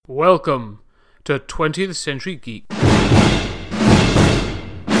Welcome to 20th Century Geek.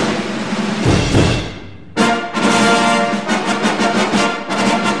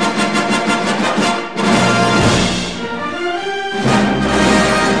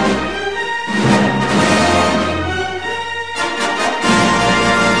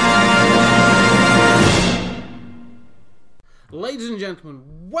 Ladies and gentlemen,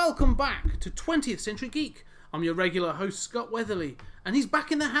 welcome back to 20th Century Geek. I'm your regular host, Scott Weatherly, and he's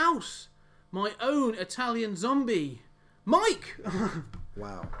back in the house. My own Italian zombie, Mike.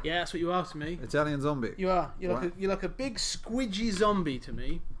 Wow. Yeah, that's what you are to me. Italian zombie. You are. You're like a big squidgy zombie to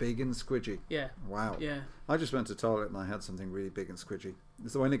me. Big and squidgy. Yeah. Wow. Yeah. I just went to the toilet and I had something really big and squidgy.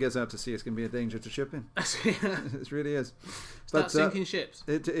 So when it gets out to sea, it's going to be a danger to shipping. It really is. Start sinking ships.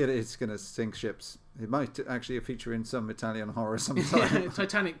 It's going to sink ships. It might actually feature in some Italian horror sometime. Yeah,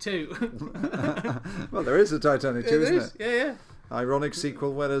 Titanic 2. Well, there is a Titanic 2, isn't it? Yeah. Ironic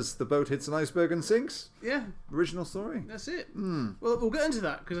sequel where the boat hits an iceberg and sinks. Yeah. Original story. That's it. Well, we'll get into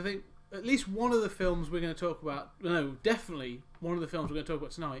that because I think at least one of the films we're going to talk about, no, definitely one of the films we're going to talk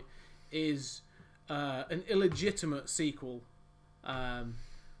about tonight is an illegitimate sequel. Much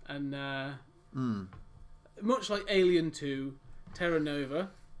like Alien 2, Terra Nova.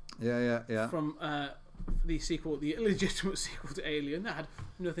 Yeah. From the illegitimate sequel to Alien that had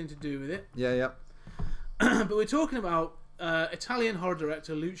nothing to do with it. Yeah. But we're talking about Italian horror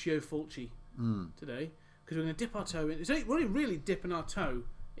director Lucio Fulci today because we're going to dip our toe in. We're really dipping our toe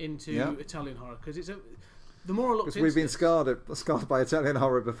into Italian horror because the more I looked into because we've been scarred by Italian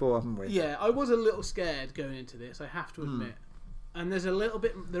horror before, haven't we? Yeah, I was a little scared going into this, I have to admit. And there is a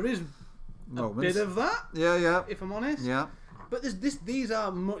bit of that. Yeah. If I'm honest. Yeah. But these are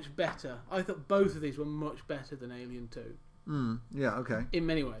much better. I thought both of these were much better than Alien 2. Yeah, okay. In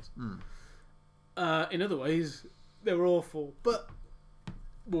many ways. In other ways, they were awful. But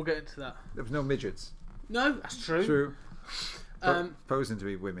we'll get into that. There was no midgets. No, that's true. True. Posing to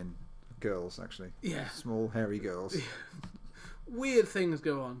be women. Girls, actually. Yeah. Small, hairy girls. Weird things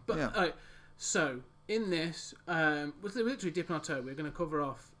go on. But yeah. So, in this, we're literally dipping our toe. We're going to cover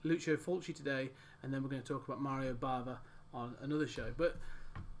off Lucio Fulci today, and then we're going to talk about Mario Bava on another show. But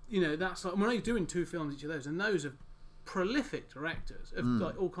that's like we're only doing 2 films each of those, and those are prolific directors of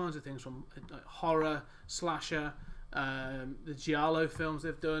like all kinds of things from like horror, slasher, the Giallo films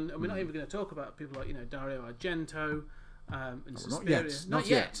they've done, and we're not even going to talk about people like Dario Argento and Suspiria. Not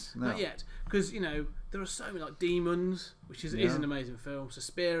yet, because there are so many like Demons, which is an amazing film.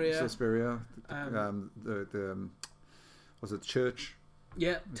 Suspiria, was it Church?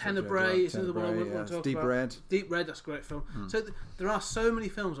 Yeah, Tenebrae is another one I want to talk about. Deep Red, that's a great film. So there are so many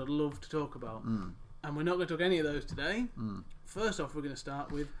films I'd love to talk about, and we're not going to talk any of those today. First off, we're going to start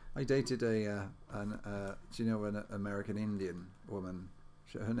with... I dated an American Indian woman.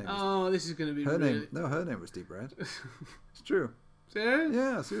 Her name was... this is going to be her name was Deep Red. It's true. Serious?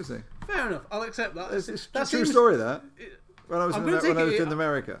 Yeah, seriously. Fair enough, I'll accept that. It's a true story, that. When I was in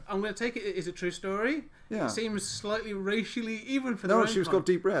America. I'm going to take it as a true story. Yeah. It seems slightly racially, even for the No, she was called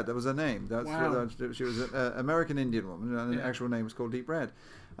Deep Red. That was her name. Wow. She was an American Indian woman, and her actual name was called Deep Red.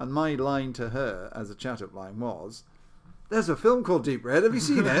 And my line to her as a chat-up line was, "There's a film called Deep Red. Have you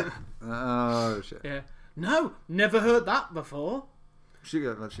seen it?" Oh, shit. Yeah. No, never heard that before. She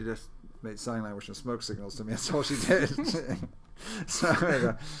just made sign language and smoke signals to me. That's all she did. So,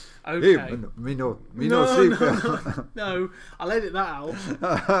 okay. Me no. No, I'll edit that out.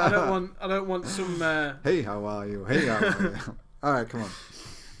 I don't want some. Hey, how are you? All right, come on.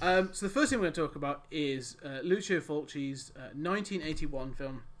 So the first thing we're going to talk about is Lucio Fulci's 1981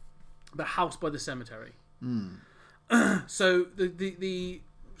 film, The House by the Cemetery. So the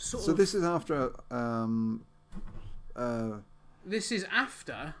sort of. So this is after. This is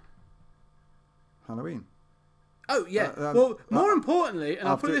after Halloween. Oh yeah. Well, more importantly, and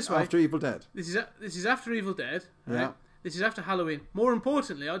I'll put it this way: after Evil Dead. This is after Evil Dead. Right? Yeah. This is after Halloween. More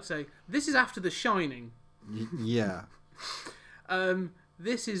importantly, I'd say this is after The Shining. Yeah.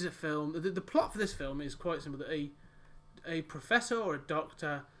 This is a film. The plot for this film is quite simple. That a professor or a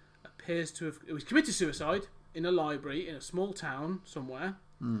doctor appears to have committed suicide in a library in a small town somewhere,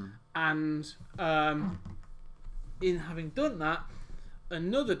 and in having done that,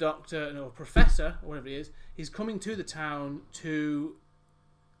 another doctor or professor or whatever he is, he's coming to the town to.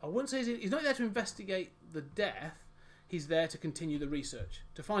 I wouldn't say he's not there to investigate the death. He's there to continue the research,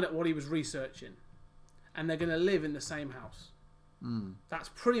 to find out what he was researching, and they're going to live in the same house. That's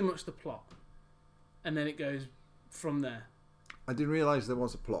pretty much the plot, and then it goes from there. I didn't realise there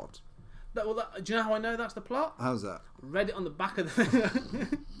was a plot. Do you know how I know that's the plot? How's that? I read it on the back of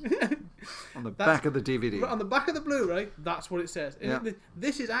the On the back of the DVD. On the back of the Blu-ray, that's what it says. Yeah.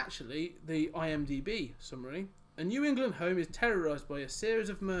 This is actually the IMDb summary. A New England home is terrorised by a series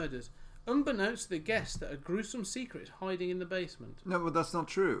of murders, unbeknownst to the guests that a gruesome secret is hiding in the basement. No, but that's not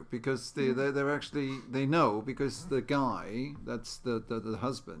true, because they're actually, they know, because the guy, that's the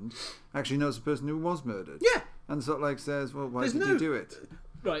husband, actually knows the person who was murdered. Yeah. And sort of like says, well, why did you do it?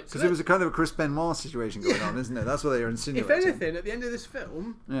 Right. Because it was a kind of a Chris Benoit situation going on, isn't it? That's what they are insinuating. If anything, at the end of this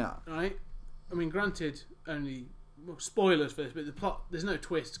film, yeah. right, I mean, granted, only spoilers for this, but the plot, there's no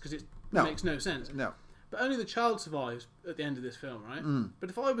twist because it makes no sense. No. But only the child survives at the end of this film, right? Mm. But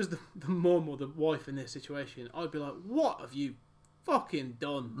if I was the mum or the wife in this situation, I'd be like, what have you fucking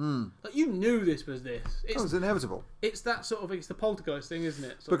done? Mm. Like, you knew this was this. It's inevitable. It's that sort of, it's the poltergeist thing, isn't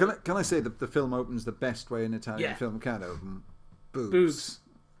it? But can I say that the film opens the best way an Italian film can open? Boobs.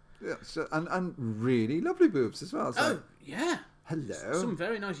 Yeah, and really lovely boobs as well. It's like, yeah. hello. Some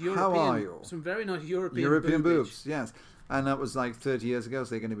very nice European. How are you? Some very nice European boobs. Yes. And that was like 30 years ago,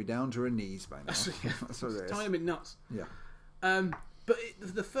 so they're going to be down to her knees by now. That's what it is. Tiny bit nuts. Yeah. But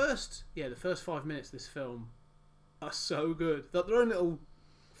the first 5 minutes of this film are so good. They're their own little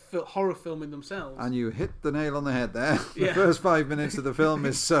horror film in themselves. And you hit the nail on the head there. The first 5 minutes of the film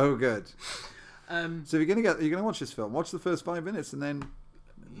is so good. So if you're going to watch this film, watch the first 5 minutes and then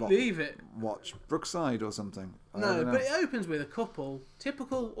leave it. Watch Brookside or something. No, but it opens with a couple,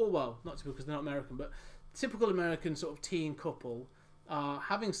 typical, or well, not typical because they're not American, but typical American sort of teen couple are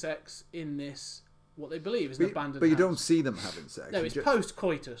having sex in this, what they believe is an abandoned house. But you don't see them having sex. No, it's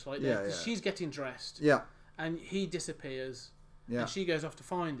post-coitus. Like yeah. She's getting dressed. Yeah. And he disappears. Yeah. And she goes off to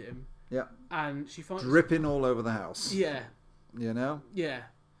find him. Yeah. And she finds... dripping all over the house. Yeah. You know? Yeah.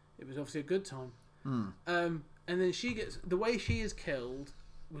 It was obviously a good time. Mm. And then she gets... The way she is killed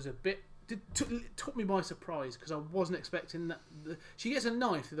was a bit... took me by surprise because I wasn't expecting that. She gets a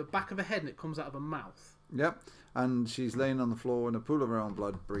knife through the back of her head and it comes out of her mouth. Yep. And she's laying on the floor in a pool of her own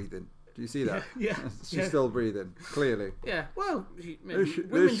blood, breathing. Do you see that? Yeah. She's still breathing, clearly. Yeah. Well,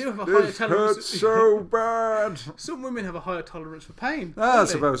 women do have a higher this tolerance. Hurts so bad. Some women have a higher tolerance for pain. I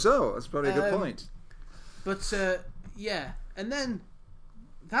suppose so. That's probably a good point. But yeah, and then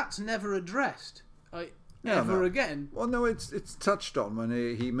that's never addressed. Ever again. Well, no, it's touched on when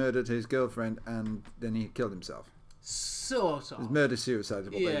he murdered his girlfriend and then he killed himself. Sort of. It's murder-suicide is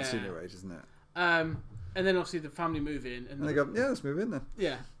what they insinuate, isn't it? And then obviously the family move in. And they go, yeah, let's move in then.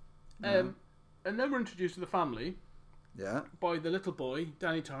 Yeah. And then we're introduced to the family. Yeah. By the little boy,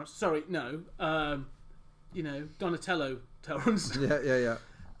 Danny Torrance. Sorry, no. Donatello Torrance. Yeah.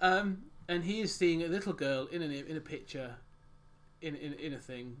 And he is seeing a little girl in a picture, in a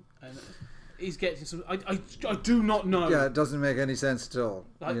thing, and he's getting some. I do not know. Yeah, it doesn't make any sense at all.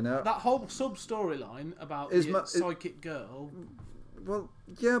 Like, that whole sub storyline about the psychic girl. Well,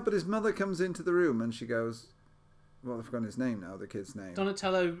 yeah, but his mother comes into the room and she goes, well, I've forgotten his name now, the kid's name.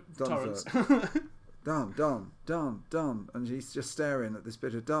 Torrance. Don. And she's just staring at this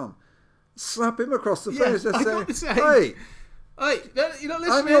bit of Don. Slap him across the face. Just say, hey, you're not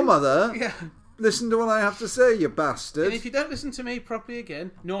listening. I'm your mother. Yeah. Listen to what I have to say, you bastard. And if you don't listen to me properly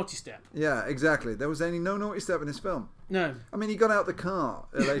again, naughty step. Yeah, exactly. There was no naughty step in this film. No. I mean, he got out the car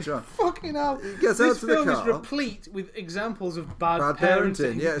later on. Fucking hell. He gets out to the car. This film is replete with examples of bad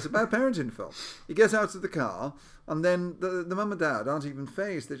parenting. Yeah, it's a bad parenting film. He gets out of the car, and then the mum and dad aren't even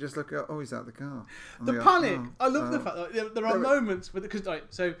phased. They just look at, he's out of the car. And the panic. I love the fact that there are moments with because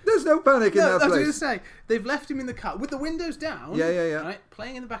there's no panic in that place. I was going to say they've left him in the car with the windows down. Yeah. Right,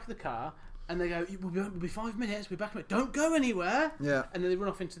 playing in the back of the car. And they go, we'll be 5 minutes, we'll be back. Don't go anywhere. Yeah. And then they run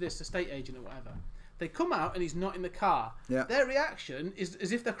off into this estate agent or whatever. They come out and he's not in the car. Yeah. Their reaction is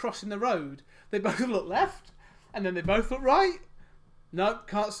as if they're crossing the road. They both look left, and then they both look right. Nope,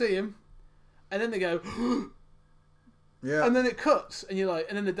 can't see him. And then they go, yeah. And then it cuts, and you're like,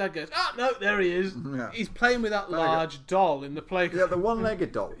 and then the dad goes, no, there he is. Yeah. He's playing with that large doll in the playground. Yeah, the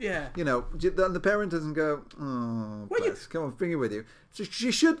one-legged doll. Yeah. The parent doesn't go, bless, come on, bring it with you.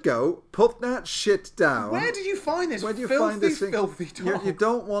 She should go, put that shit down. Where did you find this filthy doll? You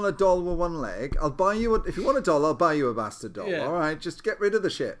don't want a doll with one leg. I'll buy you if you want a doll, I'll buy you a bastard doll. Yeah. All right, just get rid of the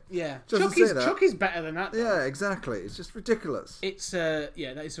shit. Yeah. Chucky's better than that, though. Yeah, exactly. It's just ridiculous. It's, that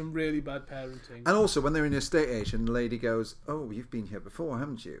is some really bad parenting. And also, when they're in a estate agent, the lady goes, you've been here before,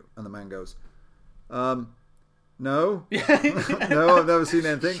 haven't you? And the man goes, no. No, I've never seen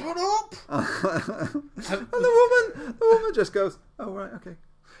anything. Shut up! And the woman just goes, oh, right, okay.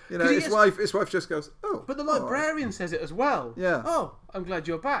 His wife just goes, oh. But the librarian says it as well. Yeah. Oh, I'm glad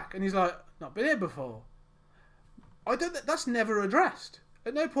you're back. And he's like, not been here before. That's never addressed.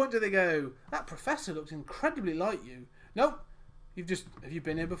 At no point do they go, that professor looks incredibly like you. Nope. Have you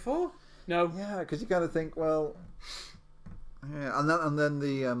been here before? No. Yeah, because you kind of think, well, yeah, and then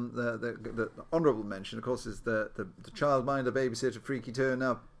the honourable mention, of course, is the childminder babysitter freaky turn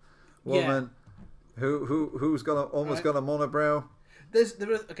up woman who's got almost got a monobrow.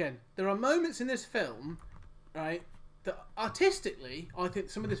 There are moments in this film, right, that artistically I think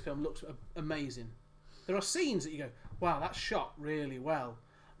some of this film looks amazing. There are scenes that you go, wow, that's shot really well.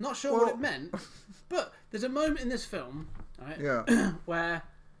 Not sure what it meant, but there's a moment in this film, right, where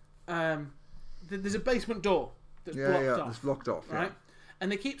there's a basement door that's blocked off. It's blocked off, right?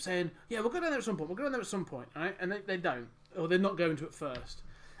 And they keep saying, we'll go down there at some point, right? And they don't, or they're not going to at first.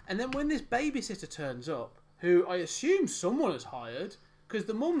 And then when this babysitter turns up, who I assume someone has hired, because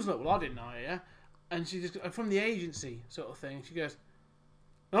the mum's like, well, I didn't hire you, and she just, from the agency sort of thing, she goes,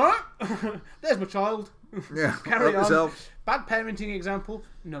 all right, there's my child. Yeah, carry on. Yourself. Bad parenting example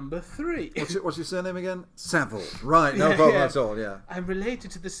number 3. What's your surname again? Savile. Right, no problem at all. Yeah, I'm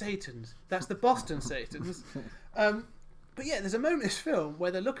related to the Satans. That's the Boston Satans. But yeah, there's a moment in this film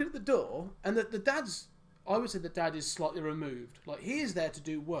where they're looking at the door, and the dad's. I would say the dad is slightly removed. Like, he is there to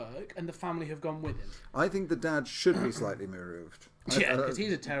do work, and the family have gone with him. I think the dad should be slightly removed. Yeah, because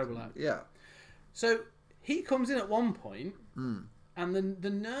he's a terrible actor. Yeah. So he comes in at one point, and then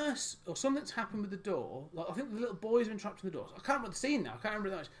the nurse, or something's happened with the door. Like, I think the little boy's been trapped in the door. I can't remember the scene now. I can't remember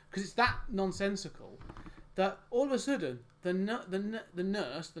that much because it's that nonsensical that all of a sudden the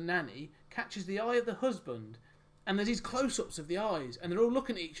nurse, the nanny, catches the eye of the husband. And there's these close-ups of the eyes, and they're all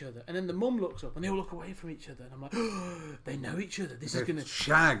looking at each other. And then the mum looks up, and they all look away from each other. And I'm like, oh, they know each other. This is gonna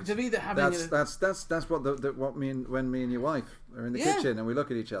shagged. They're either having that's what when me and your wife are in the kitchen and we look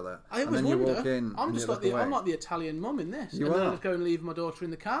at each other. I always wonder. You walk in, I'm just like I'm like the Italian mum in this. You and are. Then I just go and leave my daughter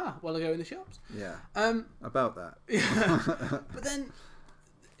in the car while I go in the shops. Yeah. About that. Yeah. But then.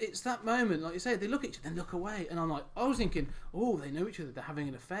 It's that moment, like you say, they look at each other, then look away, and I'm like, I was thinking, oh, they know each other, they're having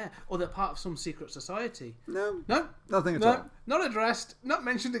an affair, or they're part of some secret society. No, nothing at all. Not addressed, not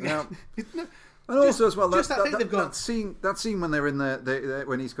mentioned again. No. And also as well, that scene when they're in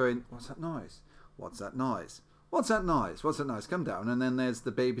when he's going, what's that noise? What's that noise? What's that noise? What's that noise? Come down, and then there's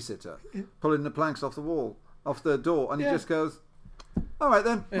the babysitter pulling the planks off the door, and he just goes, all right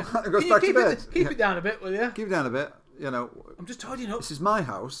then, goes back to bed. Keep it down a bit, will you? Keep it down a bit. You know, I'm just tidying up. This is my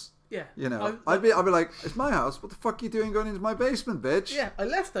house. Yeah. You know, I'd be like, it's my house. What the fuck are you doing going into my basement, bitch? Yeah, I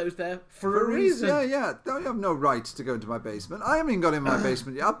left those there for a reason. Yeah. Don't have no right to go into my basement. I haven't even got in my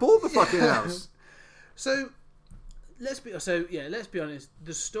basement yet. I bought the fucking house. So let's be honest.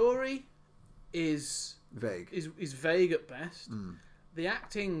 The story is vague. Is vague at best. The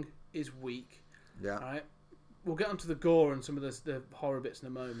acting is weak. Yeah. Right. We'll get onto the gore and some of the horror bits in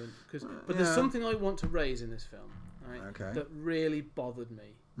a moment. But there's something I want to raise in this film. Right, okay. That really bothered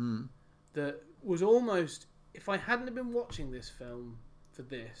me. That was almost, if I hadn't been watching this film for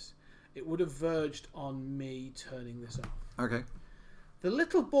this, it would have verged on me turning this off. Okay. The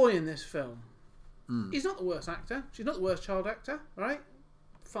little boy in this film, he's not the worst actor. She's not the worst child actor, right?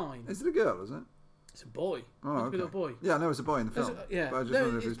 Fine. Is it a girl, is it? It's a boy. Oh, okay. A little boy. Yeah, I know it's a boy in the film.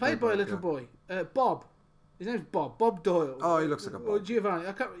 It's played by a little boy. Bob. His name's Bob. Bob Doyle. Oh, he looks like a Bob. Or Giovanni.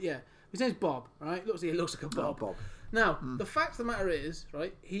 His name's Bob, right? He looks like a Bob. Oh, Bob. Now, the fact of the matter is,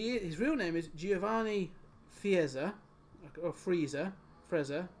 right, his real name is Giovanni Fiesa, or Freza,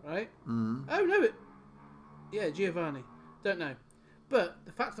 right? Oh, no, Giovanni. Don't know. But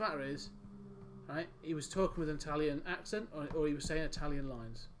the fact of the matter is, right, he was talking with an Italian accent, or he was saying Italian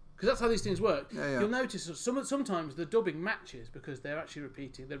lines. Because that's how these things work. Yeah. You'll notice sometimes the dubbing matches because they're actually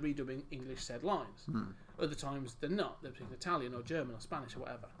they're redubbing English said lines. Other times they're not. They're speaking Italian or German or Spanish or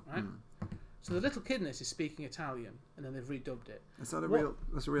whatever, right? So the little kid in this is speaking Italian, and then they've redubbed it. Is that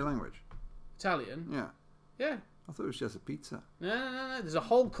that's a real language? Italian? Yeah. Yeah. I thought it was just a pizza. No. There's a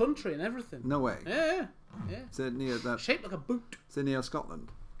whole country and everything. No way. Yeah. Is it near that? Shaped like a boot. Is it near Scotland?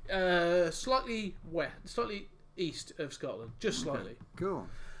 Slightly east of Scotland, just slightly. Cool.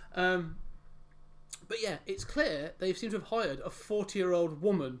 But yeah, it's clear they seem to have hired a 40-year-old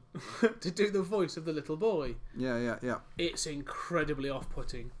woman to do the voice of the little boy. Yeah. It's incredibly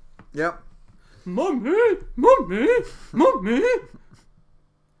off-putting. Yep. Mummy!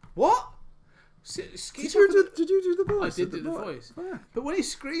 What? Did you do the voice? I did do the voice. Oh, yeah. But when he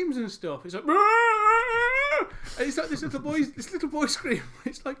screams and stuff, it's like... And it's like this little boy scream.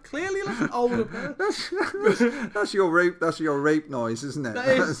 It's like clearly like an older person. That's your rape noise, isn't it? That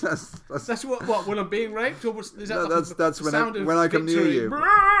is. That's what when I'm being raped, or is that that's when I come near you.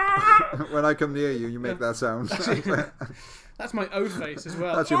 When I come near you, you make that sound. That's my O face as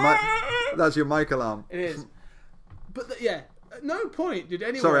well. That's your mic alarm. It is. But at no point did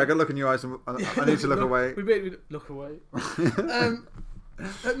anyone... Sorry, I got to look in your eyes and I need to look away. We look away.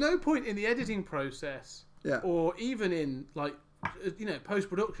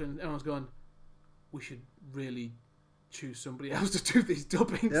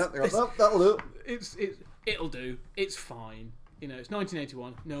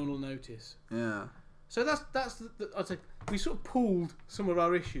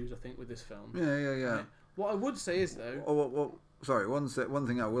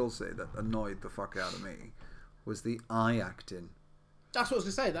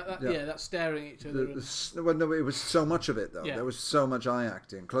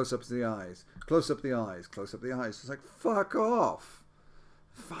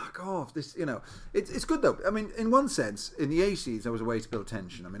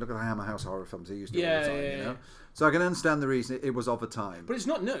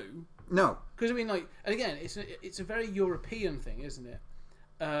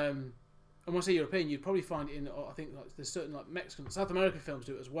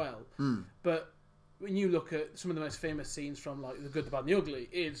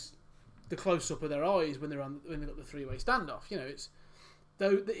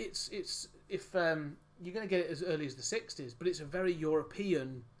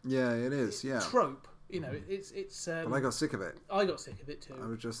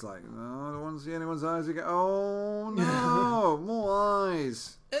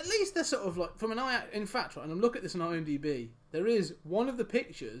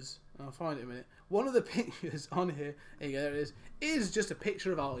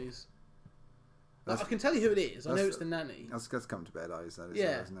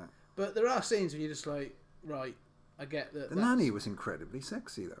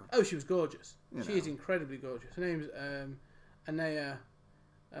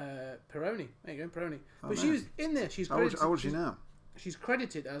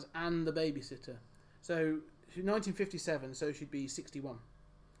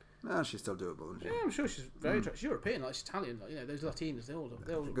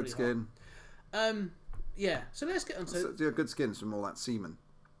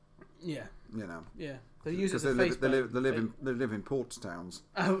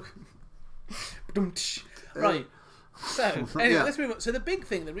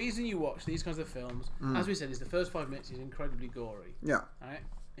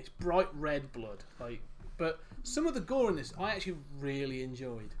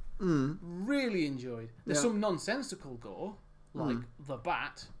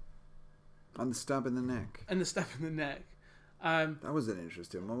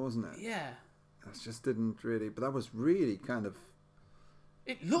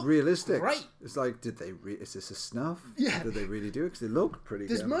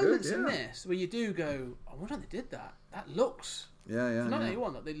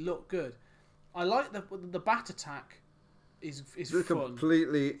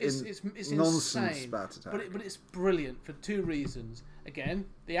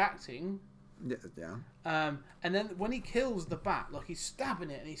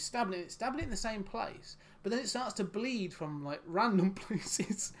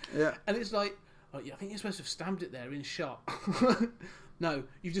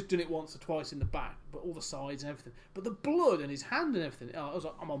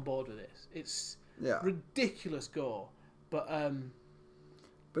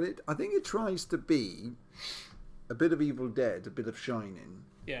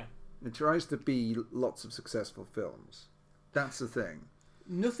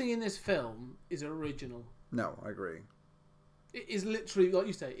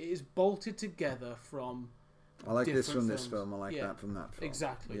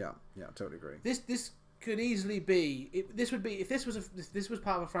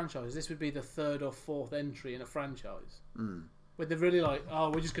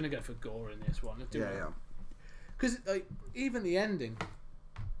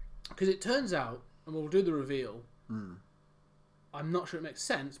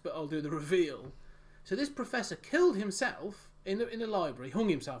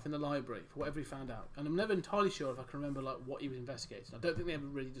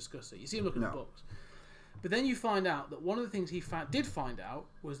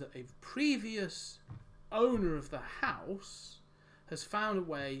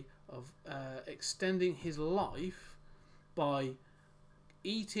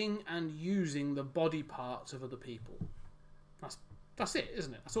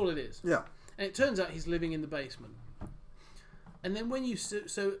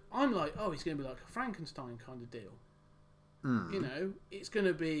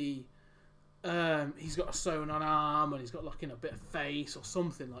 He's got a sewn on arm, and he's got like a bit of face or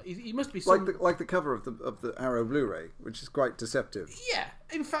something. Like he must be some... like the cover of the Arrow Blu-ray, which is quite deceptive. Yeah,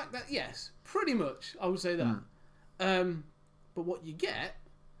 in fact, yes, pretty much. I would say that. But what you get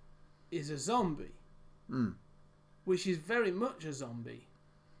is a zombie, which is very much a zombie,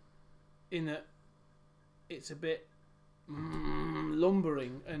 in that it's a bit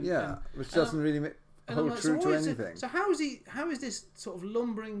lumbering and which doesn't really hold true to anything. So how is this sort of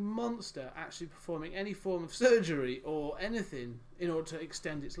lumbering monster actually performing any form of surgery or anything in order to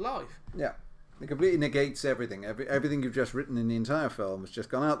extend its life? Yeah, it completely negates everything. Everything you've just written in the entire film has just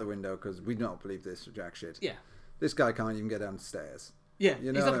gone out the window because we don't believe this jack shit. Yeah, this guy can't even get downstairs. Yeah,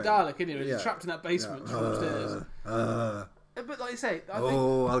 he's like a Dalek, isn't he? He's trapped in that basement from upstairs. But like I say, I think...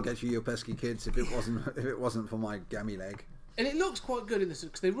 I'll get you pesky kids if it wasn't for my gammy leg. And it looks quite good in this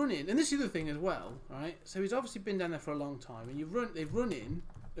because they run in, and this is the other thing as well, right? So he's obviously been down there for a long time, and they've run in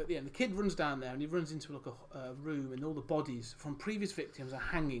at the end. The kid runs down there, and he runs into like a room, and all the bodies from previous victims are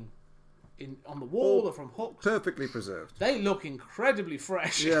hanging on the wall or from hooks, perfectly preserved. They look incredibly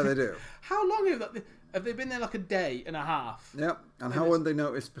fresh. Yeah, they do. How long have they been there? Like a day and a half. Yep. And how hadn't they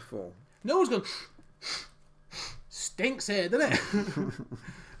noticed before? No one's gone. Stinks here, doesn't it?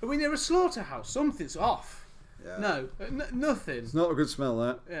 Are we near a slaughterhouse? Something's off. Yeah. No, nothing. It's not a good smell,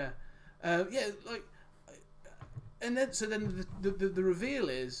 that. Yeah, and then the reveal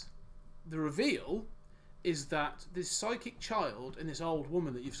is that this psychic child and this old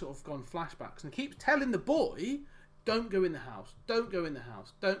woman that you've sort of gone flashbacks and keeps telling the boy, "Don't go in the house. Don't go in the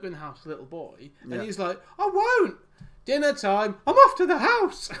house. Don't go in the house, little boy." And he's like, "I won't. Dinner time. I'm off to the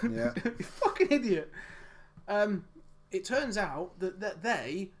house." Yeah, you fucking idiot. It turns out that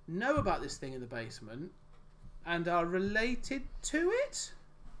they know about this thing in the basement and are related to it?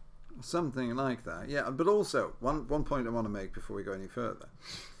 Something like that, yeah. But also, one point I want to make before we go any further.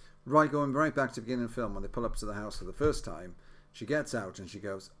 Going right back to the beginning of the film, when they pull up to the house for the first time, she gets out and she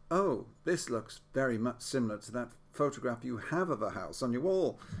goes, "Oh, this looks very much similar to that photograph you have of a house on your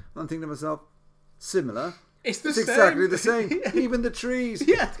wall." And I'm thinking to myself, similar? It's exactly the same. Yeah. Even the trees,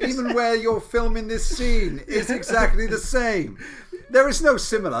 even where you're filming this scene, is exactly the same. There is no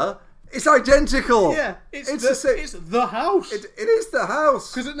similar. It's identical. Yeah, it's the house. It is the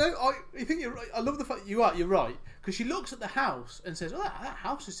house. Because I think you're right. I love the fact you're right. Because she looks at the house and says, "Oh, that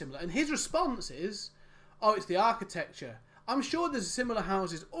house is similar." And his response is, "Oh, it's the architecture." I'm sure there's similar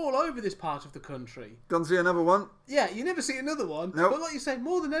houses all over this part of the country. Don't see another one. Yeah, you never see another one. Nope. But like you say,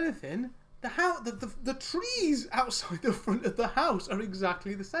 more than anything, the house, the trees outside the front of the house are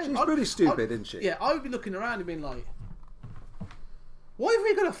exactly the same. She's pretty stupid, isn't she? Yeah, I would be looking around and being like, why have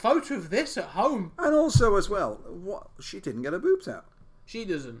we got a photo of this at home? And also, as well, she didn't get her boobs out. She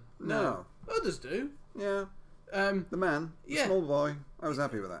doesn't. No. Others do. Yeah. The man, the small boy. I was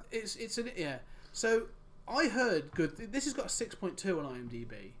happy with that. Yeah. So I heard good. This has got a 6.2 on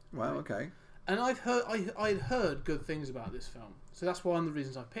IMDb. Wow. Right? Okay. And I'd heard good things about this film, so that's one of the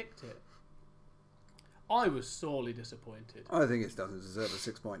reasons I picked it. I was sorely disappointed. I think it doesn't deserve a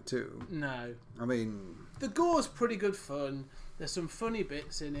 6.2. No. I mean, the gore's pretty good fun. There's some funny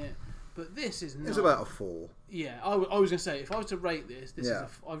bits in it, but this is not. It's about a 4. Yeah, I was going to say, if I was to rate this,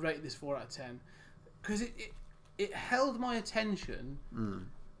 I rate this 4 out of 10. Because it held my attention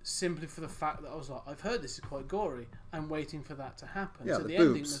simply for the fact that I was like, I've heard this is quite gory. I'm waiting for that to happen. Yeah, so the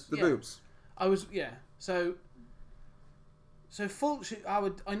boobs. Boobs. I was, So Fulci,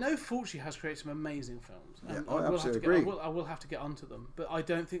 I know Fulci has created some amazing films. Yeah, I absolutely agree. I will have to get onto them, but I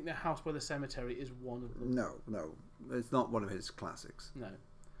don't think The House by the Cemetery is one of them. No, it's not one of his classics. No.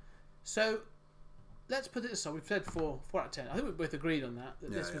 So let's put it aside. We've said 4 out of 10. I think we both agreed on that.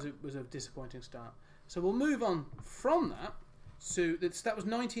 This was a disappointing start. So we'll move on from that. So that was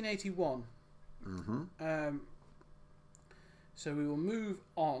 1981. Mm-hmm. So we will move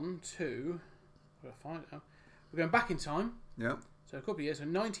on to. We're going back in time. Yeah. So a couple of years. So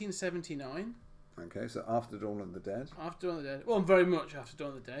 1979. Okay, so after Dawn of the Dead. After Dawn of the Dead. Well, very much after Dawn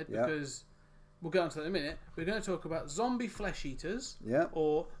of the Dead, because we'll get onto that in a minute. We're going to talk about zombie flesh eaters. Yeah.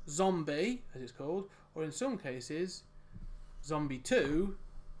 Or zombie, as it's called, or in some cases, Zombie 2,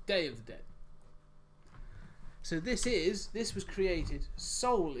 Day of the Dead. So this was created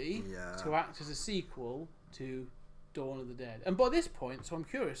solely to act as a sequel to Dawn of the Dead. And by this point, so I'm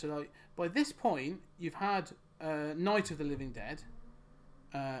curious, so by this point, you've had Night of the Living Dead,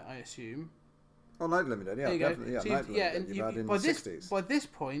 I assume. Oh, Night of the Living Dead, yeah, definitely. Yeah, so Night of the Living Dead. You've had in the 60s. By this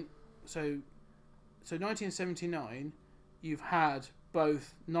point, so 1979, you've had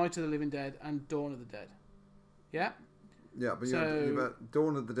both Night of the Living Dead and Dawn of the Dead. Yeah? Yeah, but you've got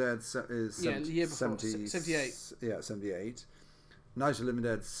Dawn of the Dead is 78. Yeah, 78. Night of the Living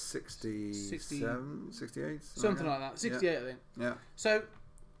Dead 67, 68? Something like that. 68, I think. Yeah. So,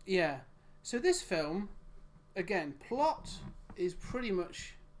 yeah. So this film, again, plot is pretty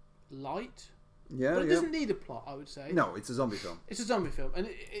much light. Yeah, but it doesn't need a plot, I would say. No, it's a zombie film. It's a zombie film, and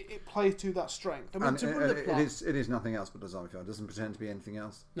it plays to that strength. I mean, And to run the plot, it is nothing else but a zombie film. It doesn't pretend to be anything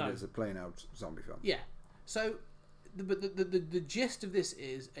else. No. It is a plain out zombie film. yeah. So, the gist of this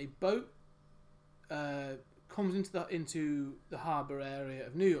is a boat comes into the harbour area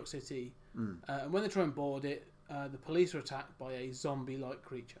of New York City, and when they try and board it, the police are attacked by a zombie-like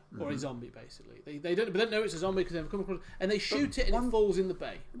creature, or a zombie basically. They don't know it's a zombie because they've come across, and they shoot it and it falls in the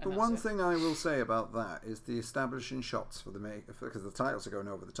bay. But one thing I will say about that is the establishing shots for the because the titles are going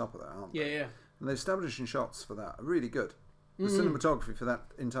over the top of that, aren't they? Yeah. And the establishing shots for that are really good. The cinematography for that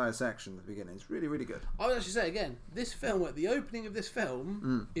entire section at the beginning is really, really good. I would actually say again, this film, at the opening of this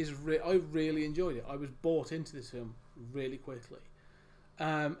film, is I really enjoyed it. I was bought into this film really quickly.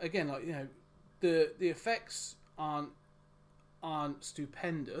 Again, like the effects aren't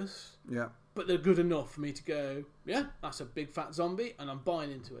stupendous. Yeah. But they're good enough for me to go, yeah, that's a big fat zombie, and I'm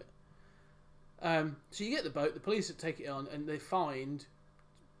buying into it. So you get the boat, the police take it on, and they find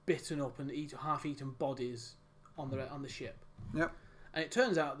bitten up and half-eaten bodies on the ship. Yep. And it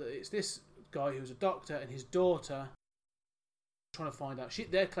turns out that it's this guy who's a doctor and his daughter trying to find out.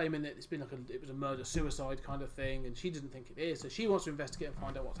 They're claiming that it's been it was a murder-suicide kind of thing, and she doesn't think it is. So she wants to investigate and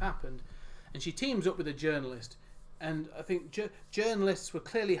find out what's happened. And she teams up with a journalist. And I think journalists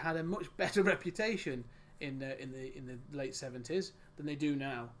clearly had a much better reputation in the late 70s than they do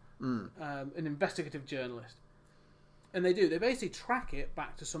now. An investigative journalist. And they basically track it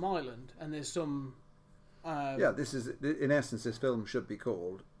back to some island, and there's some... this is, in essence, this film should be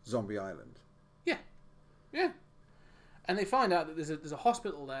called Zombie Island. Yeah. And they find out that there's a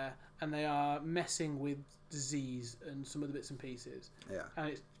hospital there, and they are messing with disease and some of the bits and pieces. Yeah.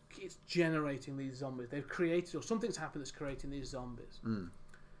 And it's generating these zombies. They've created, or something's happened that's creating these zombies.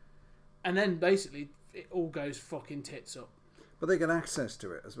 And then basically it all goes fucking tits up. But they get access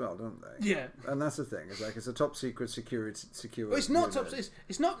to it as well, don't they? Yeah. And that's the thing. It's a top secret secure. Well, it's not top.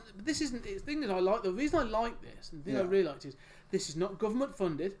 It's not. This isn't. The thing that I like. The reason I like this, and the thing I really liked is this is not government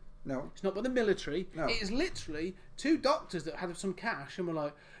funded. No. It's not by the military. No. It is literally two doctors that had some cash and were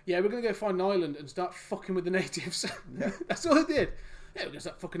like, yeah, we're going to go find an island and start fucking with the natives. Yeah. That's all they did. Yeah, we're going to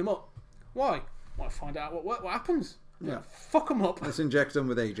start fucking them up. Why? Want to find out what happens. Yeah. Fuck them up. Let's inject them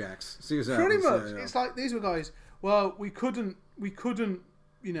with Ajax. See what's Pretty much. Yeah. It's like these were guys, well, we couldn't, we couldn't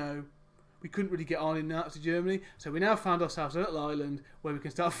really get on in Nazi Germany, so we now found ourselves a little island where we can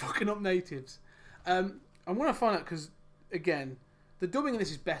start fucking up natives. I want to find out because, again, the dubbing in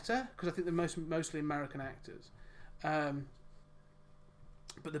this is better because I think they're mostly American actors. But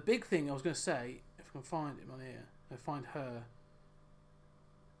the big thing I was going to say, if I can find it on here, I find her.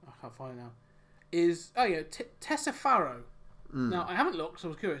 I can't find it now. Is Tessa Farrow. Now I haven't looked, so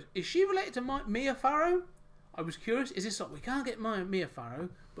I was curious. Is she related to Mia Farrow? I was curious. Is this like we can't get Mia Farrow,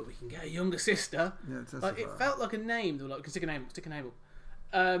 but we can get a younger sister? Yeah, Tessa like Farrow. It felt like a name. They were like, stick a name up.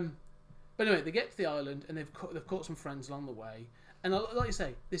 But anyway, they get to the island and they've caught some friends along the way. And like you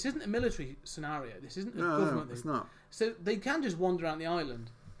say, this isn't a military scenario. This isn't a government thing. It's not. So they can just wander around the island.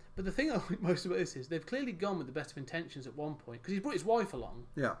 But the thing I like most about this is they've clearly gone with the best of intentions at one point because he's brought his wife along.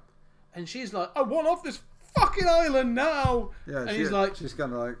 Yeah. And she's like, I want off this fucking island now. Yeah. And he's like, she's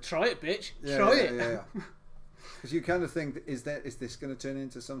kind of like, try it, bitch. yeah, try yeah, it. Yeah. Because you kind of think, is this going to turn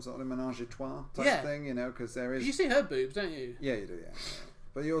into some sort of menage a trois type thing? You know, because there is. You see her boobs, don't you? Yeah, you do. Yeah.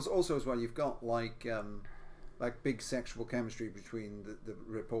 But you also as well, you've got like big sexual chemistry between the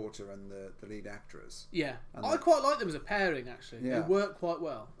reporter and the lead actress. Yeah, and I quite like them as a pairing. Actually, Yeah. they work quite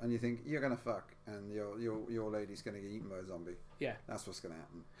well. And you think you're gonna fuck, and your lady's gonna get eaten by a zombie. Yeah, that's what's gonna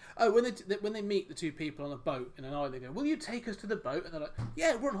happen. Oh, when they meet the two people on a boat in an island, they go, "Will you take us to the boat?" And they're like,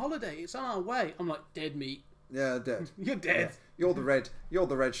 "Yeah, we're on holiday. It's on our way." I'm like, "Dead meat." Yeah, dead. You're dead. Yeah. You're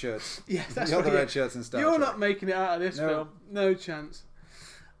the red shirts. Yeah, that's you're right. the red shirts in Star You're Trek. not making it out of this film. No chance.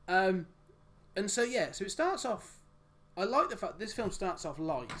 And so so it starts off. I like the fact this film starts off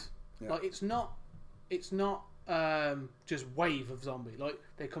light. Yeah. Like it's not just wave of zombie. Like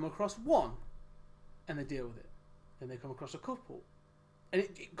they come across one, and they deal with it. Then they come across a couple, and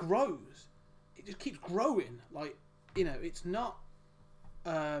it grows. It just keeps growing. Like it's not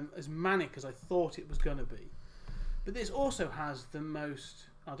as manic as I thought it was going to be. But this also has the most.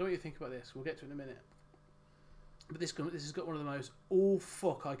 I don't know what you think about this. We'll get to it in a minute. But this has got one of the most "oh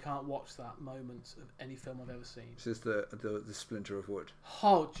fuck, I can't watch that" moments of any film I've ever seen. This is the splinter of wood.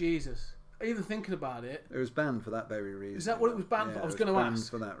 Oh Jesus! Even thinking about it, it was banned for that very reason. Is that what it was banned for? I was going to ask.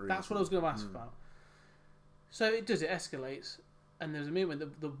 For that reason. That's what I was going to ask about. So it escalates, and there's a moment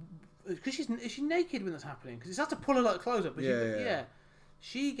when because is she naked when that's happening? Because it's had to pull her like clothes up. But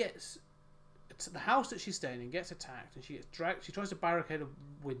she gets to the house that she's staying in, gets attacked, and she gets dragged. She tries to barricade a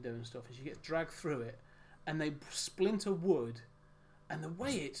window and stuff, and she gets dragged through it, and they splinter wood, and the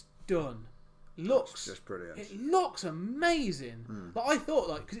way it's done looks just brilliant. It looks amazing. But I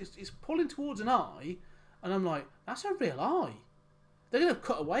thought because it's pulling towards an eye, and I'm like, that's a real eye. They're going to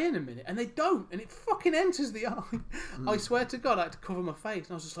cut away in a minute, and they don't, and it fucking enters the eye. I swear to God, I had to cover my face,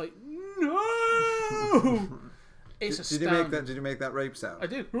 and I was just like, no! It's astounding. Did you make that rape sound? I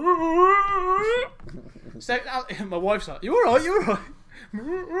did. So, my wife's like, you alright, you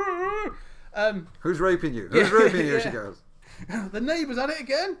alright? Who's raping you? Who's raping you? She goes. The neighbour's at it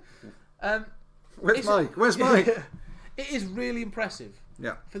again. Where's Mike? Where's Mike? It is really impressive.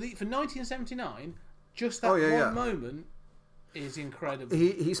 Yeah. For 1979, just that one moment is incredible.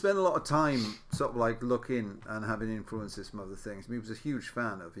 He spent a lot of time sort of like looking and having influences from other things. He was a huge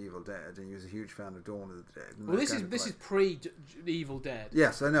fan of Evil Dead, and he was a huge fan of Dawn of the Dead. Well, this is pre Evil Dead.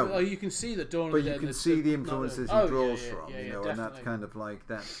 Yes, I know. Well, you can see that Dawn of the Dead. But you can see the influences he draws from, and that's kind of like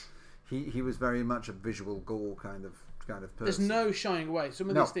that. He was very much a visual gore kind of person. There's no shying away. Some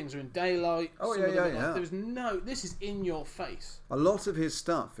of these things are in daylight. Oh There's no. This is in your face. A lot of his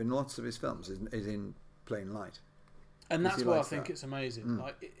stuff in lots of his films is in plain light. And that's why I think it's amazing.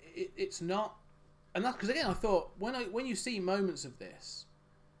 Like it's not, and that's because again I thought when you see moments of this,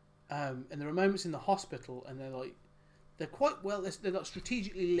 and there are moments in the hospital, and they're quite well, they're like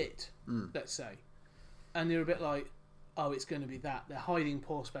strategically lit, let's say, and you're a bit like, oh, it's going to be that they're hiding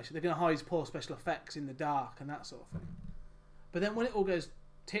they're going to hide poor special effects in the dark and that sort of thing. But then when it all goes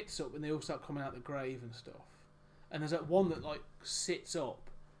tits up and they all start coming out the grave and stuff, and there's that one that like sits up.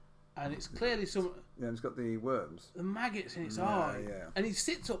 And it's clearly it's got the worms. The maggots in its eye. Yeah. And he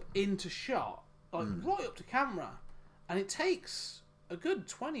sits up into shot, like right up to camera. And it takes a good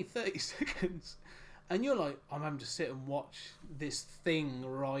 20, 30 seconds. And you're like, I'm having to sit and watch this thing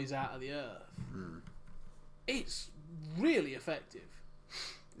rise out of the earth. It's really effective.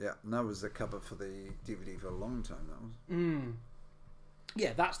 Yeah, and that was the cover for the DVD for a long time, that was.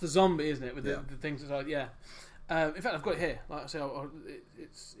 Yeah, that's the zombie, isn't it? With the things inside, yeah. In fact, I've got it here. Like I say,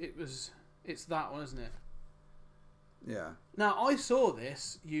 it's that one, isn't it? Yeah. Now I saw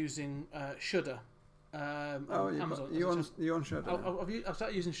this using Shudder. On Amazon. You on Shudder? I've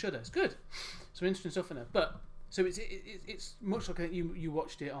started using Shudder. It's good. Some interesting stuff in there. But so it's much like you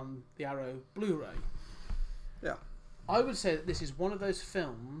watched it on the Arrow Blu-ray. Yeah. I would say that this is one of those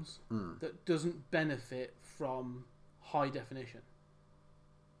films that doesn't benefit from high definition.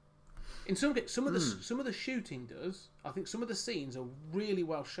 In some cases, some of the shooting does. I think some of the scenes are really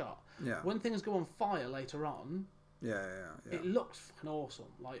well shot. Yeah. When things go on fire later on, it looks fucking awesome.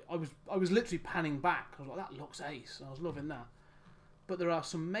 Like I was literally panning back. I was like, that looks ace. And I was loving that. But there are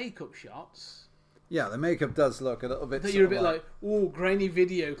some makeup shots. Yeah, the makeup does look a little bit. That you're a bit like, oh, grainy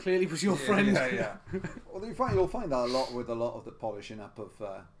video. Clearly was your friend. Yeah. Well, you'll find that a lot with a lot of the polishing up of.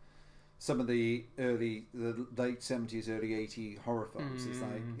 Some of the late 70s, early 80s horror films. It's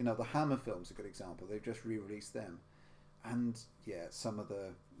like, the Hammer film's a good example. They've just re-released them. And, some of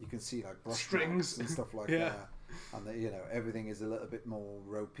you can see like brush strings and stuff like that. And, everything is a little bit more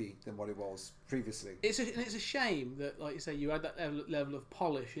ropey than what it was previously. It's a shame that, like you say, you add that level of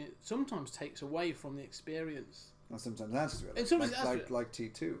polish, and it sometimes takes away from the experience. And sometimes adds to it. Like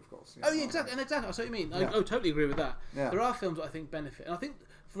T2, of course. Oh, yeah, exactly. And exactly. I see what you mean. I totally agree with that. Yeah. There are films that I think benefit. And I think,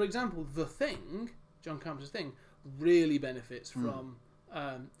 for example, The Thing, John Carpenter's Thing, really benefits from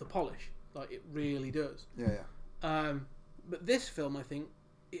the polish. Like, it really does. Yeah. But this film, I think,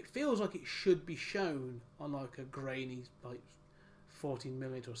 it feels like it should be shown on, like, a grainy, like,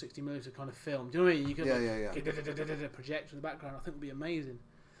 14mm or 60mm kind of film. Do you know what I mean? You could project in the background. I think would be amazing.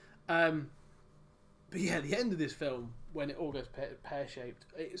 But yeah, the end of this film, when it all goes pear-shaped,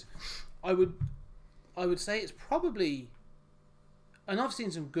 I would say it's probably... And I've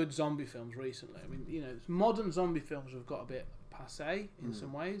seen some good zombie films recently. I mean, modern zombie films have got a bit passé in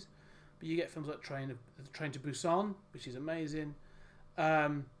some ways, but you get films like Train to Busan, which is amazing.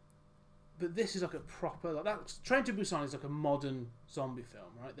 But this is like a proper Train to Busan is like a modern zombie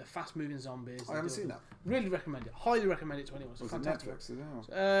film, right? They're fast-moving zombies. I haven't seen that. Really recommend it. Highly recommend it to anyone. It's fantastic. Netflix as well?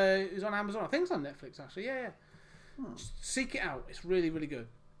 It was on Amazon. I think it's on Netflix actually. Yeah. Just seek it out. It's really, really good.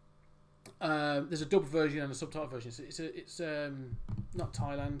 There's a dubbed version and a subtitle version. It's not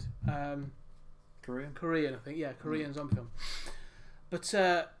Thailand. Korean, I think. Yeah, Korean zombie film. But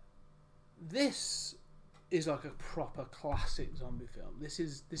this is like a proper classic zombie film. This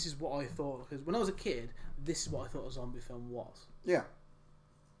is what I thought, because when I was a kid, this is what I thought a zombie film was. Yeah.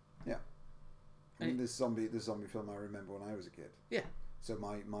 I mean, this zombie film I remember when I was a kid. Yeah. So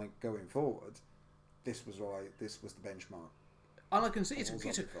my going forward, this was the benchmark. And I can see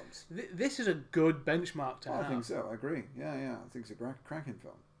this is a good benchmark to have. I think so. I agree. Yeah. I think it's a cracking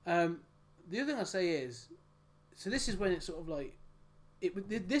film. The other thing I say is, so this is when it's sort of like,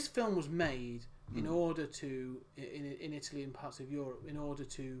 this film was made in order to in Italy and parts of Europe in order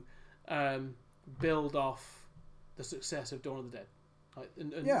to build off the success of Dawn of the Dead.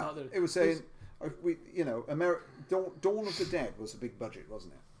 It was saying, Dawn of the Dead was a big budget,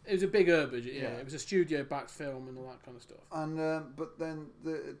 wasn't it? It was a bigger budget, yeah. It was a studio-backed film and all that kind of stuff. And but then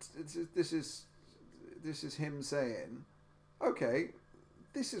this is him saying, okay,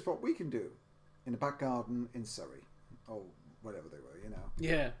 this is what we can do in a back garden in Surrey, or whatever they were,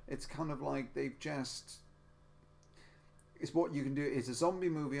 Yeah. It's kind of like they've just. It's what you can do. It's a zombie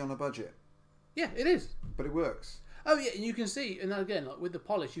movie on a budget. Yeah, it is. But it works. Oh yeah, and you can see, and again, like with the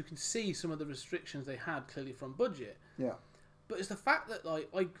polish, you can see some of the restrictions they had clearly from budget. Yeah. But it's the fact that like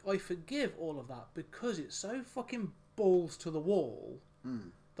I forgive all of that because it's so fucking balls to the wall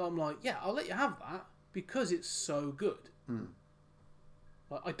that I'm like, yeah, I'll let you have that because it's so good.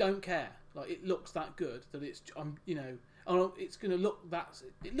 Like I don't care. Like it looks that good that it's it's going to look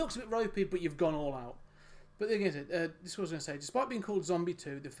it looks a bit ropey, but you've gone all out. But the thing is, this was going to say, despite being called Zombie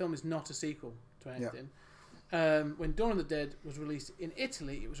 2, the film is not a sequel to anything. Yeah. When Dawn of the Dead was released in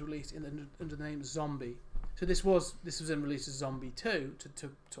Italy, it was released under the name Zombie. So this was then released as Zombie 2 to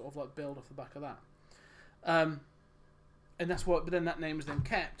sort of like build off the back of that. And that's what. But then that name was then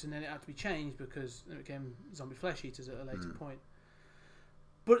kept, and then it had to be changed because it became Zombie Flesh Eaters at a later point.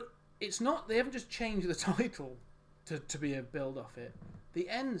 But it's not. They haven't just changed the title to be a build off it. The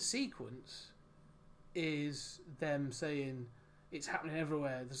end sequence is them saying it's happening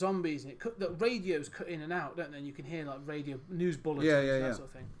everywhere. The zombies and the radios cut in and out, don't they? And you can hear like radio news bulletins, that sort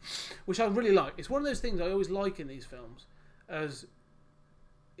of thing, which I really like. It's one of those things I always like in these films, as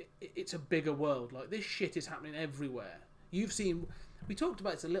it's a bigger world. Like this shit is happening everywhere. We talked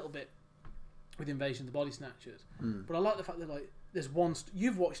about it a little bit with Invasion of the Body Snatchers, but I like the fact that like there's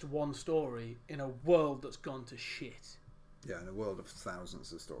you've watched one story in a world that's gone to shit. Yeah, in a world of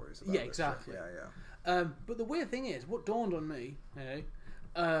thousands of stories. Yeah, exactly. But the weird thing is, what dawned on me,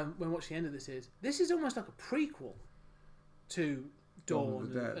 when watching the end of this is almost like a prequel to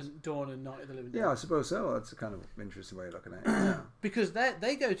Dawn and Night of the Living Dead. Yeah, I suppose so. That's a kind of interesting way of looking at it. Yeah. Because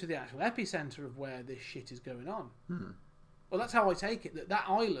they go to the actual epicenter of where this shit is going on. Well, that's how I take it. That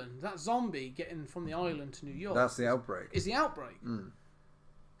island, that zombie getting from the island to New York. That's the outbreak. Is the outbreak.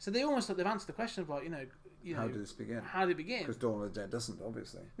 So they almost they've answered the question of like, how did this begin? How did it begin? Because Dawn of the Dead doesn't,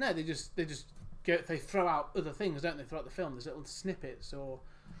 obviously. No, they just they throw out other things, don't they? Throughout the film, there's little snippets, or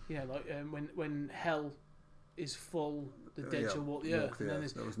when hell is full, the dead shall walk the earth. And then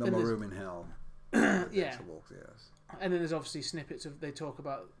there was no more room in hell. Yeah. Shall walk the earth. And then there's obviously snippets of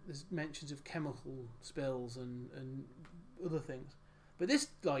there's mentions of chemical spills and other things. But this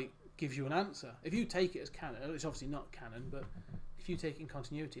gives you an answer. If you take it as canon, it's obviously not canon, but if you take it in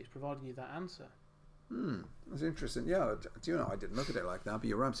continuity, it's providing you that answer. That's interesting. Yeah, do you know, I didn't look at it like that, but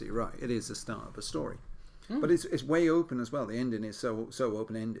you're absolutely right. It is the start of a story. But it's way open as well. The ending is so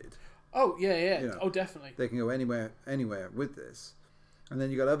open-ended. Oh, yeah. Oh, definitely. They can go anywhere with this. And then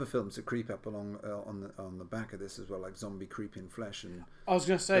you got other films that creep up along on the back of this as well, like Zombie Creeping Flesh and I was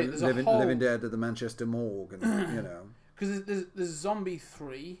going to say there's Living Dead at the Manchester Morgue, and because there's Zombie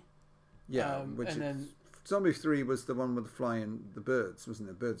 3. Yeah, Zombie 3 was the one with the birds, wasn't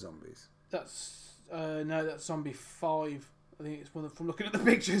it? Bird zombies. That's Zombie 5. I think it's one from looking at the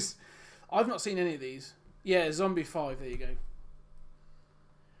pictures. I've not seen any of these. Yeah, Zombie 5. There you go.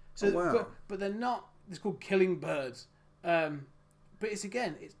 So, wow. but they're not. It's called Killing Birds. But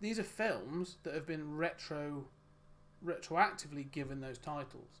these are films that have been retroactively given those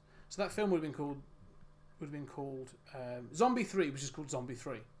titles. So that film would have been called Zombie 3, which is called Zombie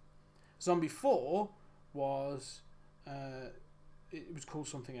 3. Zombie 4 was. It was called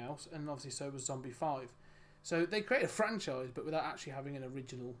something else, and obviously so was Zombie 5. So they created a franchise, but without actually having an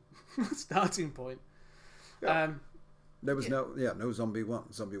original starting point. Yeah. There was no Zombie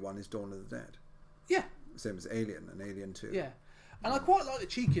 1. Zombie 1 is Dawn of the Dead. Yeah. Same as Alien and Alien 2. Yeah. And I quite like the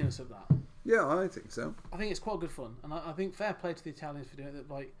cheekiness of that. Yeah, I think so. I think it's quite good fun. And I think fair play to the Italians for doing it.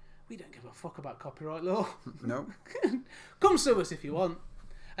 That, we don't give a fuck about copyright law. No. Come sue us if you want.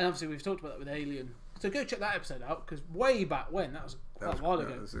 And obviously we've talked about that with Alien. So go check that episode out, because way back when, that was quite a while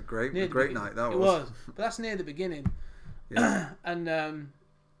ago. It was a great night, that was. It was. But that's near the beginning. Yeah. And that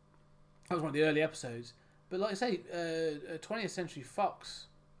was one of the early episodes. But like I say, 20th Century Fox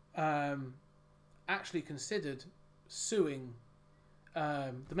actually considered suing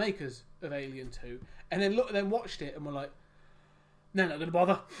the makers of Alien 2, and then watched it and were like, no, not going to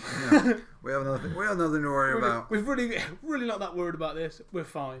bother. Yeah. We have nothing to worry about. We've really not that worried about this. We're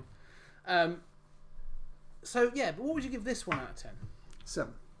fine. So yeah, but what would you give this one out of 10?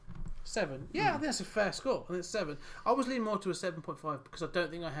 7. 7. Yeah, I think that's a fair score. I think it's 7. I was leaning more to a 7.5 because I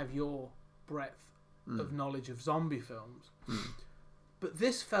don't think I have your breadth of knowledge of zombie films. But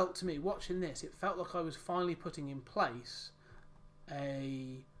this felt to me, watching this, it felt like I was finally putting in place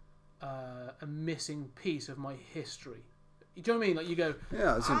a missing piece of my history. You know what I mean? Like you go,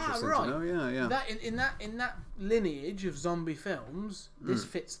 yeah, it's interesting right. to know. Yeah. That in that lineage of zombie films, this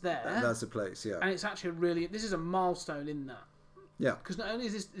fits there. That's a place, yeah. And it's actually this is a milestone in that. Yeah. Because not only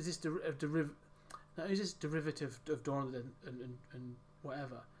is this derivative of Dawn of the Dead and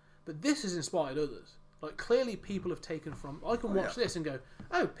whatever, but this has inspired others. Like clearly, people have taken from. I can watch this and go,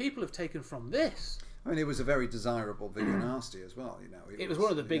 oh, people have taken from this. I mean, it was a very desirable video nasty as well. You know, it was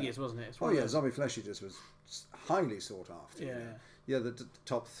one of the biggest, wasn't it? Zombie Flesh Eaters was highly sought after. Yeah. You know? The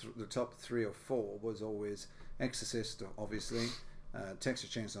top 3 or 4 was always Exorcist, obviously,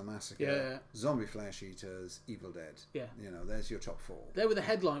 Texas Chainsaw Massacre, Zombie Flesh Eaters, Evil Dead. Yeah. You know, there's your top 4. They were the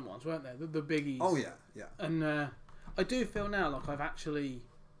headline ones, weren't they? The biggies. Oh yeah. And I do feel now like I've actually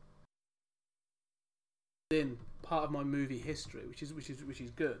in part of my movie history, which is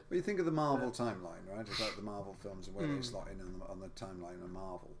good. Well, you think of the Marvel timeline, right? It's like the Marvel films and where they slot in on the timeline of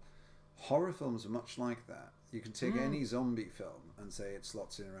Marvel. Horror films are much like that. You can take any zombie film and say it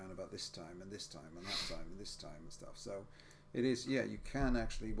slots in around about this time and this time and that time and this time and stuff. So it is, you can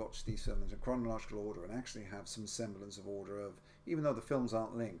actually watch these films in chronological order and actually have some semblance of order of, even though the films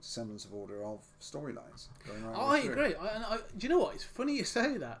aren't linked, semblance of order of storylines. I agree. Do you know what? It's funny you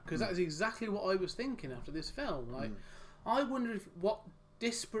say that because that is exactly what I was thinking after this film. Like, I wonder what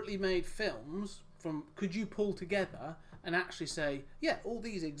disparately made films could you pull together and actually say, yeah, all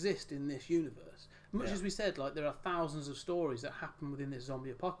these exist in this universe. Much as we said, like there are thousands of stories that happen within this zombie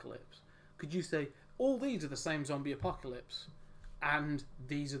apocalypse. Could you say all these are the same zombie apocalypse, and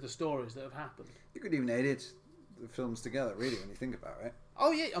these are the stories that have happened? You could even edit the films together, really, when you think about it.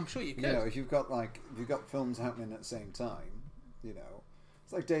 Oh yeah, I'm sure you could. You know, if you've got films happening at the same time, you know,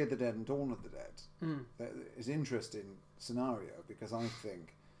 it's like Day of the Dead and Dawn of the Dead. It's an interesting scenario because I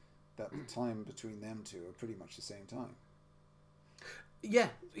think that the time between them two are pretty much the same time. Yeah,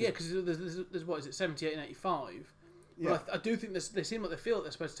 because there's what is it, 78 and 85. Yeah. But I do think they seem like they feel like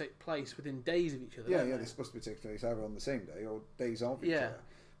they're supposed to take place within days of each other. Yeah, they're supposed to be taking place either on the same day or days of each other.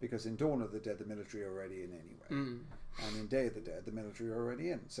 Because in Dawn of the Dead, the military are already in anyway. And in Day of the Dead, the military are already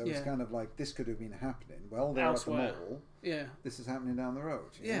in. So it's kind of like, this could have been happening. Well, they're elsewhere. At the mall. Yeah. This is happening down the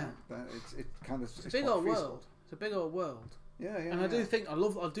road. It's a big old world. It's a big old world. Yeah. And I do think, I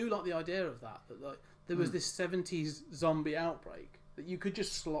do like the idea of that like, there was this 70s zombie outbreak that you could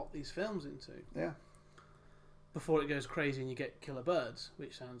just slot these films into. Yeah. before it goes crazy and you get killer birds,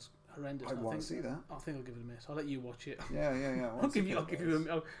 which sounds horrendous. I want to see that. I think I'll give it a miss. I'll let you watch it. Yeah.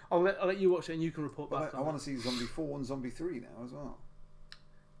 I'll let you watch it and you can report back. I want to see Zombie 4 and Zombie 3 now as well.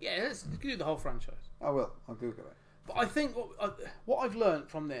 Yeah, you can do the whole franchise. I will. I'll Google it. But I think what I've learned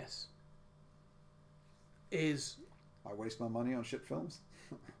from this is I waste my money on shit films.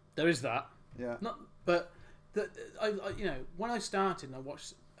 There is that. Yeah. But when I started and I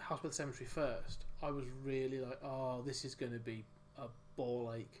watched House by the Cemetery first, I was really like, oh, this is going to be a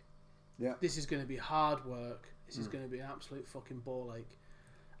ball ache. Yeah. This is going to be hard work. This is going to be an absolute fucking ball ache.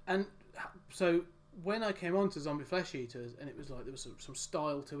 And so when I came on to Zombie Flesh Eaters, and it was like there was some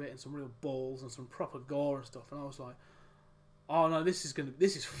style to it and some real balls and some proper gore and stuff, and I was like, oh no, this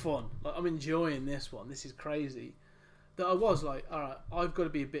is fun. Like, I'm enjoying this one. This is crazy. That I was like, all right, I've got to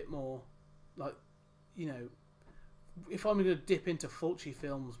be a bit more, like, if I'm going to dip into Fulci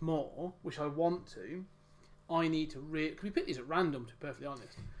films more, which I want to, I need to can we pick these at random, to be perfectly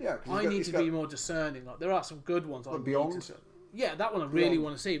honest? Yeah, I need to be more discerning. Like, there are some good ones. Beyond. Yeah, that one I really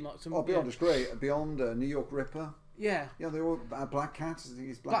want to see. Like Beyond is great. Beyond, New York Ripper. Yeah. Yeah, they're all Black Cats.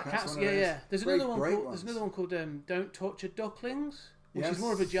 Black Cats. Yeah. There's another one called Don't Torture Ducklings, which is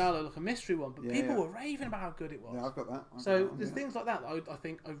more of a giallo, like a mystery one. But people were raving about how good it was. Yeah, I've got that. There's things like that I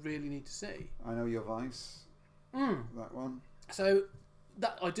think I really need to see. I Know Your Vice. That one. So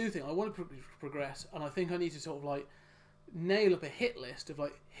that I do think I want to progress, and I think I need to sort of like nail up a hit list of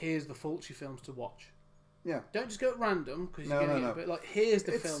like, here's the Fulci films to watch. Yeah. Don't just go at random because you're getting it, but like, here's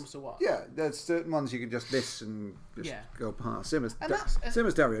the films to watch. Yeah, there's certain ones you can just miss and just go past. Same as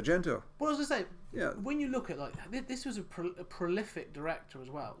Dario Argento. What I was going to say, yeah. When you look at like this was a prolific director as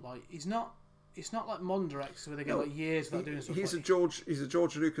well. Like, it's not like modern directors where they go like years without doing stuff. He's a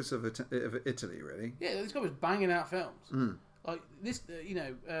George Lucas of Italy, really. Yeah, this guy was banging out films. like this,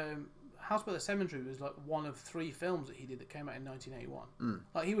 House by the Cemetery was like one of 3 films that he did that came out in 1981.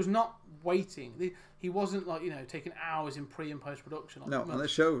 Like he was not waiting. He wasn't like taking hours in pre and post production. No, and it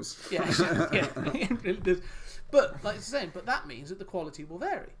shows. Yeah, it really does. But like it's the same. But that means that the quality will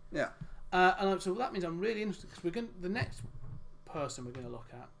vary. Yeah. And so that means I'm really interested because the next person we're going to look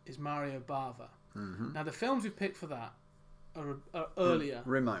at is Mario Bava. Mm-hmm. Now the films we've picked for that are earlier.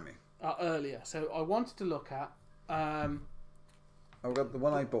 Remind me. Are earlier. So I wanted to look at. I've got the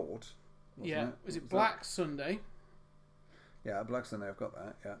one I bought. Yeah, it? was it Black Sunday? Yeah, Black Sunday. I've got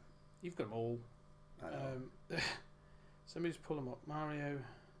that. Yeah. You've got them all. I know. Somebody's pull them up. Mario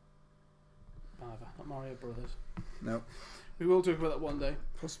Bava, not Mario Brothers. No. We will talk about that one day.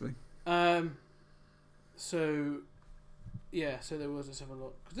 Possibly. So there was. Let's have a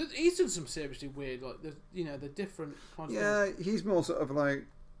look. Because he's done some seriously weird, like the different kinds of things. He's more sort of like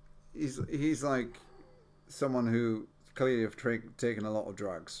he's like someone who clearly have taken a lot of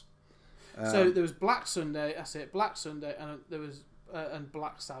drugs. So there was Black Sunday. That's it. Black Sunday, and there was and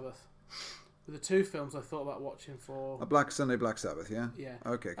Black Sabbath. Were the 2 films I thought about watching for. A Black Sunday, Black Sabbath. Yeah. Yeah.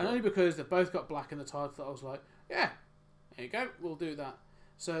 Okay. Cool. And only because they've both got black in the title, that I was like, yeah, there you go, we'll do that.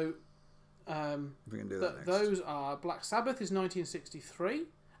 So. We can do that next. Those are Black Sabbath is 1963,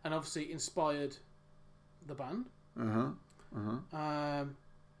 and obviously inspired the band.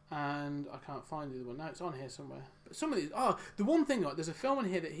 And I can't find the other one. No, it's on here somewhere. But some of these. Oh, the one thing, like, there's a film in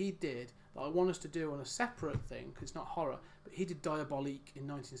here that he did that I want us to do on a separate thing because it's not horror. But he did Diabolique in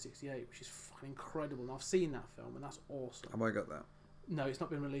 1968, which is fucking incredible. And I've seen that film, and that's awesome. Have I got that? No, it's not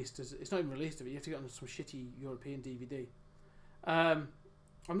been released. It's not even released. You have to get on some shitty European DVD. I'm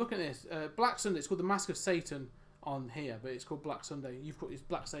looking at this. Black Sunday. It's called The Mask of Satan on here, but it's called Black Sunday. You've got it's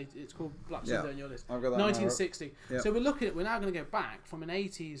Black Satan. It's called Black Sunday on your list. I've got that. 1960. Yeah. So we're now going to go back from an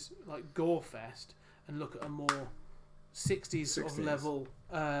 80s like gore fest and look at a more 60s sort of level.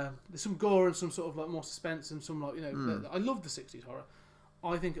 There's some gore and some sort of like more suspense and some like I love the 60s horror.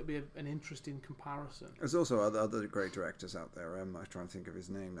 I think it'd be an interesting comparison. There's also other great directors out there. I'm trying to think of his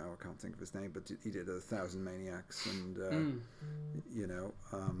name now. I can't think of his name, but he did 1,000 Maniacs and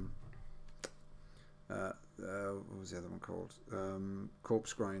what was the other one called?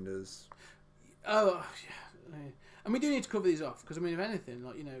 Corpse Grinders. Oh, yeah. And we do need to cover these off because if anything,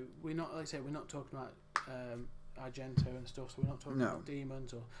 like we're not, like I say, we're not talking about Argento and stuff. So we're not talking about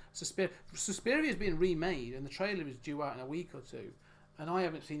Demons or Suspiria. Suspiria is being remade, and the trailer is due out in a week or 2. And I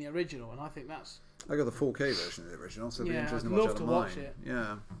haven't seen the original, and I think that's. I got the 4K version of the original, so it'd be interesting I'd to love to watch it.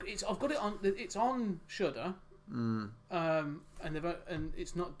 Yeah, I've got it on. It's on Shudder. And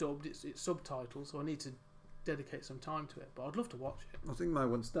it's not dubbed. It's subtitled, so I need to dedicate some time to it. But I'd love to watch it. I think my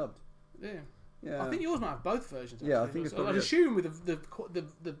one's dubbed. Yeah. I think yours might have both versions. Yeah, I think it's probably. I'd assume with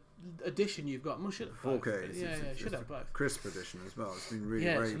the edition you've got, must should have 4K. It should have both. Crisp edition as well. It's been really.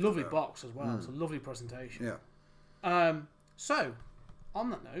 Yeah, it's a lovely box as well. It's a lovely presentation. Yeah. So,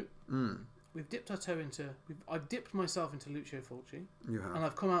 on that note, we've dipped our toe into. I've dipped myself into Lucio Fulci. You have. And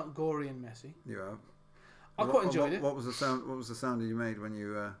I've come out gory and messy. You have. I quite enjoyed it. What was the sound? What was the sound you made when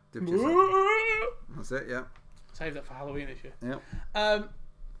you dipped yourself? That's it. Yeah. Save that for Halloween this year. Yeah.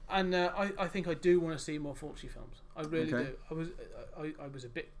 And I think I do want to see more Fulci films. I really do. I was a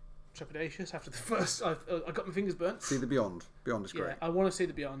bit trepidatious after the first. I got my fingers burnt. See the Beyond. Beyond is great. Yeah, I want to see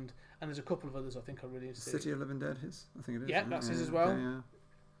the Beyond, and there's a couple of others I think I really need to see. City of Living Dead, I think it is. Yeah, that's his as well. Okay,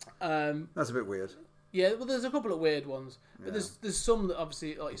 yeah. That's a bit weird. Yeah, well, there's a couple of weird ones, but there's some that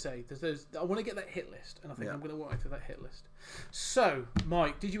obviously, like you say, there's I want to get that hit list, and I think I'm going to work through that hit list. So,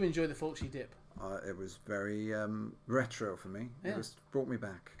 Mike, did you enjoy the Fulci dip? It was very retro for me. Yeah. It brought me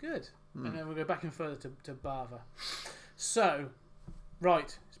back. Good. And then we'll go back and further to Bava. So,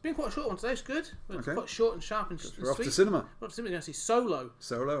 right, it's been quite a short one today. It's good. It's quite short and sharp and sweet. We're off to cinema. We're off to cinema. We're going to see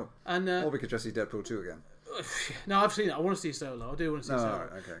Solo. And or we could just see Deadpool 2 again. No, I've seen it. I want to see Solo. I do want to see Solo.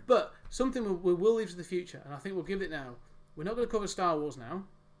 Right, okay. But something we will leave to the future, and I think we'll give it now. We're not going to cover Star Wars now.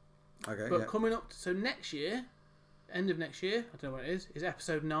 Okay. But coming up, so next year, end of next year, I don't know what it is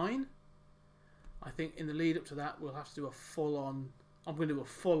Episode 9. I think in the lead up to that, we'll have to do a full-on. I'm going to do a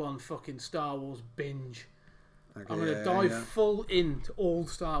full-on fucking Star Wars binge. Okay, I'm going to dive full into all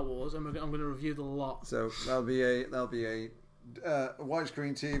Star Wars, and I'm going to review the lot. So that'll be a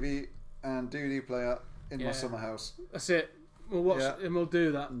widescreen TV and DVD player in my summer house. That's it. We'll watch and we'll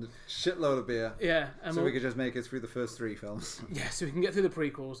do that. And a shitload of beer. Yeah, and so we could just make it through the first 3 films. Yeah, so we can get through the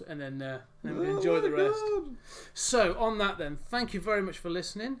prequels and then we'll enjoy the rest. God. So on that then, thank you very much for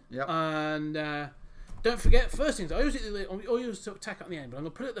listening. Yep. And don't forget, first things I always sort of tack it on the end, but I'm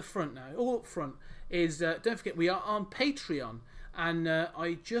going to put it at the front now. All up front is don't forget we are on Patreon, and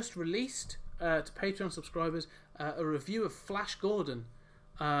I just released to Patreon subscribers a review of Flash Gordon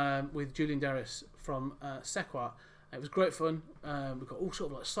with Julian Derris from Sequart. It was great fun. We got all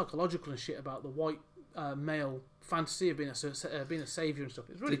sort of like psychological and shit about the white male fantasy of being a saviour and stuff.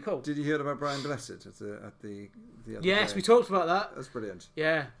 It's really cool. Did you hear about Brian Blessed at the other Yes, day? we talked about that. That's brilliant.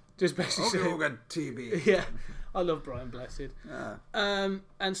 Yeah, just basically. Oh, good TV. Yeah, I love Brian Blessed. And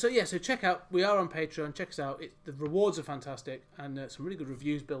so check out. We are on Patreon. Check us out. The rewards are fantastic and some really good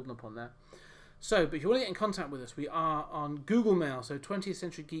reviews building up on there. So, but if you want to get in contact with us, we are on Google Mail, so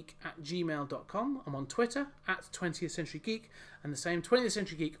 20thCenturyGeek@gmail.com. I'm on Twitter, @20thCenturyGeek, and the same 20th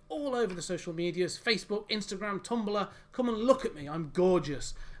Century Geek all over the social medias, Facebook, Instagram, Tumblr. Come and look at me, I'm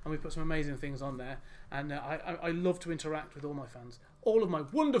gorgeous. And we put some amazing things on there. And I love to interact with all my fans. All of my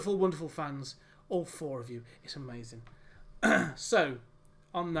wonderful, wonderful fans, all 4 of you. It's amazing. So,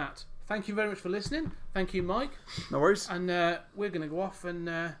 on that, thank you very much for listening. Thank you, Mike. No worries. And we're going to go off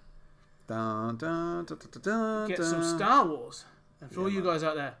and... Dun, dun, dun, dun, dun, get dun. some Star Wars. And for all you guys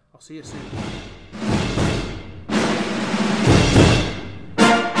out there, I'll see you soon.